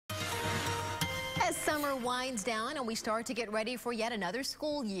Summer winds down and we start to get ready for yet another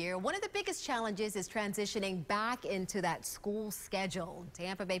school year. One of the biggest challenges is transitioning back into that school schedule.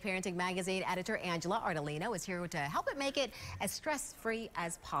 Tampa Bay Parenting Magazine editor Angela Ardolino is here to help it make it as stress-free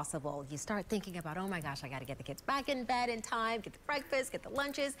as possible. You start thinking about, oh my gosh, I got to get the kids back in bed in time, get the breakfast, get the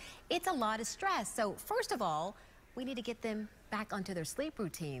lunches. It's a lot of stress. So first of all, we need to get them back onto their sleep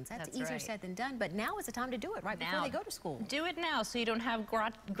routines. That's easier said than done, but now is the time to do it, right before they go to school. Do it now so you don't have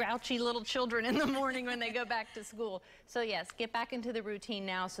grouchy little children in the morning when they go back to school. So yes, get back into the routine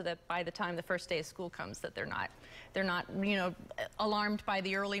now so that by the time the first day of school comes that they're not, you know, alarmed by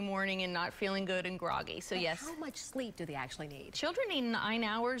the early morning and not feeling good and groggy. So yes. How much sleep do they actually need? Children need 9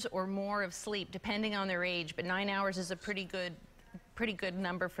 hours or more of sleep depending on their age, but 9 hours is a pretty good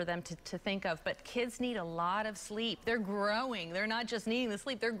number for them to think of. But kids need a lot of sleep. They're growing. They're not just needing the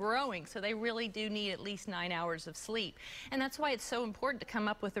sleep, they're growing. So they really do need at least 9 hours of sleep. And that's why it's so important to come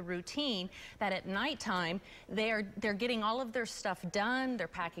up with a routine that at nighttime they're getting all of their stuff done. They're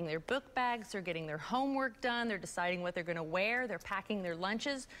packing their book bags, they're getting their homework done, they're deciding what they're going to wear, they're packing their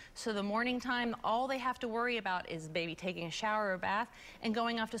lunches. So the morning time, all they have to worry about is maybe taking a shower or bath and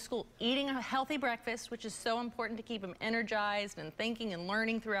going off to school, eating a healthy breakfast, which is so important to keep them energized and thinking and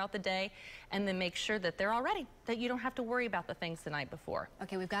learning throughout the day, and then make sure that they're all ready, that you don't have to worry about the things the night before.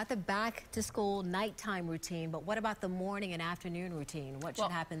 Okay, we've got the back to school nighttime routine, but what about the morning and afternoon routine? What should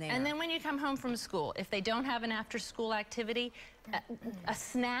happen there? And then when you come home from school, if they don't have an after school activity, a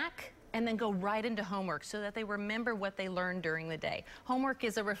snack, and then go right into homework so that they remember what they learned during the day. Homework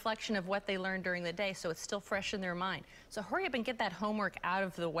is a reflection of what they learned during the day, so it's still fresh in their mind. So hurry up and get that homework out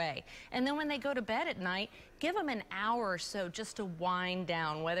of the way. And then when they go to bed at night, give them an hour or so just to wind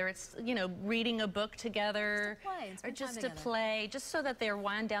down, whether it's, you know, reading a book together or just to play, just so that they're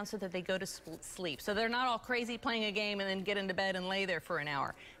wind down so that they go to sleep. So they're not all crazy playing a game and then get into bed and lay there for an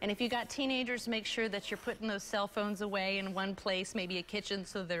hour. And if you got teenagers, make sure that you're putting those cell phones away in one place, maybe a kitchen,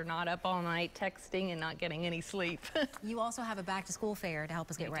 so they're not up all night texting and not getting any sleep. You also have a back-to-school fair to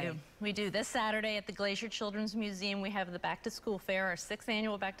help us get ready. We do. This Saturday at the Glacier Children's Museum, we have the back-to-school fair, our 6th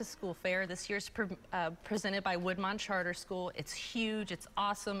annual back-to-school fair. This year's presented by Woodmont Charter School. It's huge. It's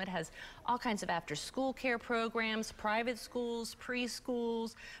awesome. It has all kinds of after-school care programs, private schools,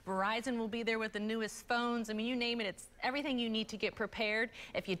 preschools. Verizon will be there with the newest phones. I mean, you name it. It's everything you need to get prepared.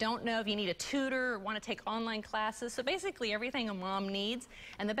 If you don't know, if you need a tutor or want to take online classes. So basically everything a mom needs.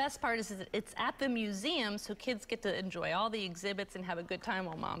 And the best part is that it's at the museum, so kids get to enjoy all the exhibits and have a good time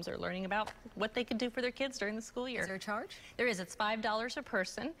while moms are learning about what they can do for their kids during the school year. Is there a charge? There is. It's $5 a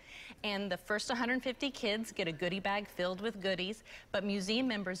person, and the first 150 kids get a goodie bag filled with goodies, but museum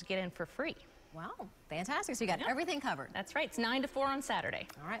members get in for free. Wow, fantastic. So you got everything covered. That's right. It's 9 to 4 on Saturday.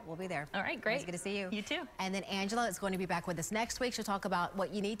 All right, we'll be there. All right, great. It's good to see you. You too. And then Angela is going to be back with us next week. She'll talk about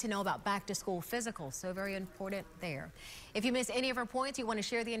what you need to know about back-to-school physicals. So very important there. If you missed any of her points, you want to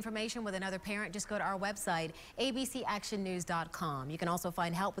share the information with another parent, just go to our website, abcactionnews.com. You can also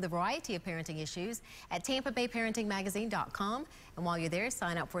find help with a variety of parenting issues at tampabayparentingmagazine.com. And while you're there,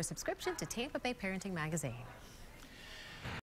 sign up for a subscription to Tampa Bay Parenting Magazine.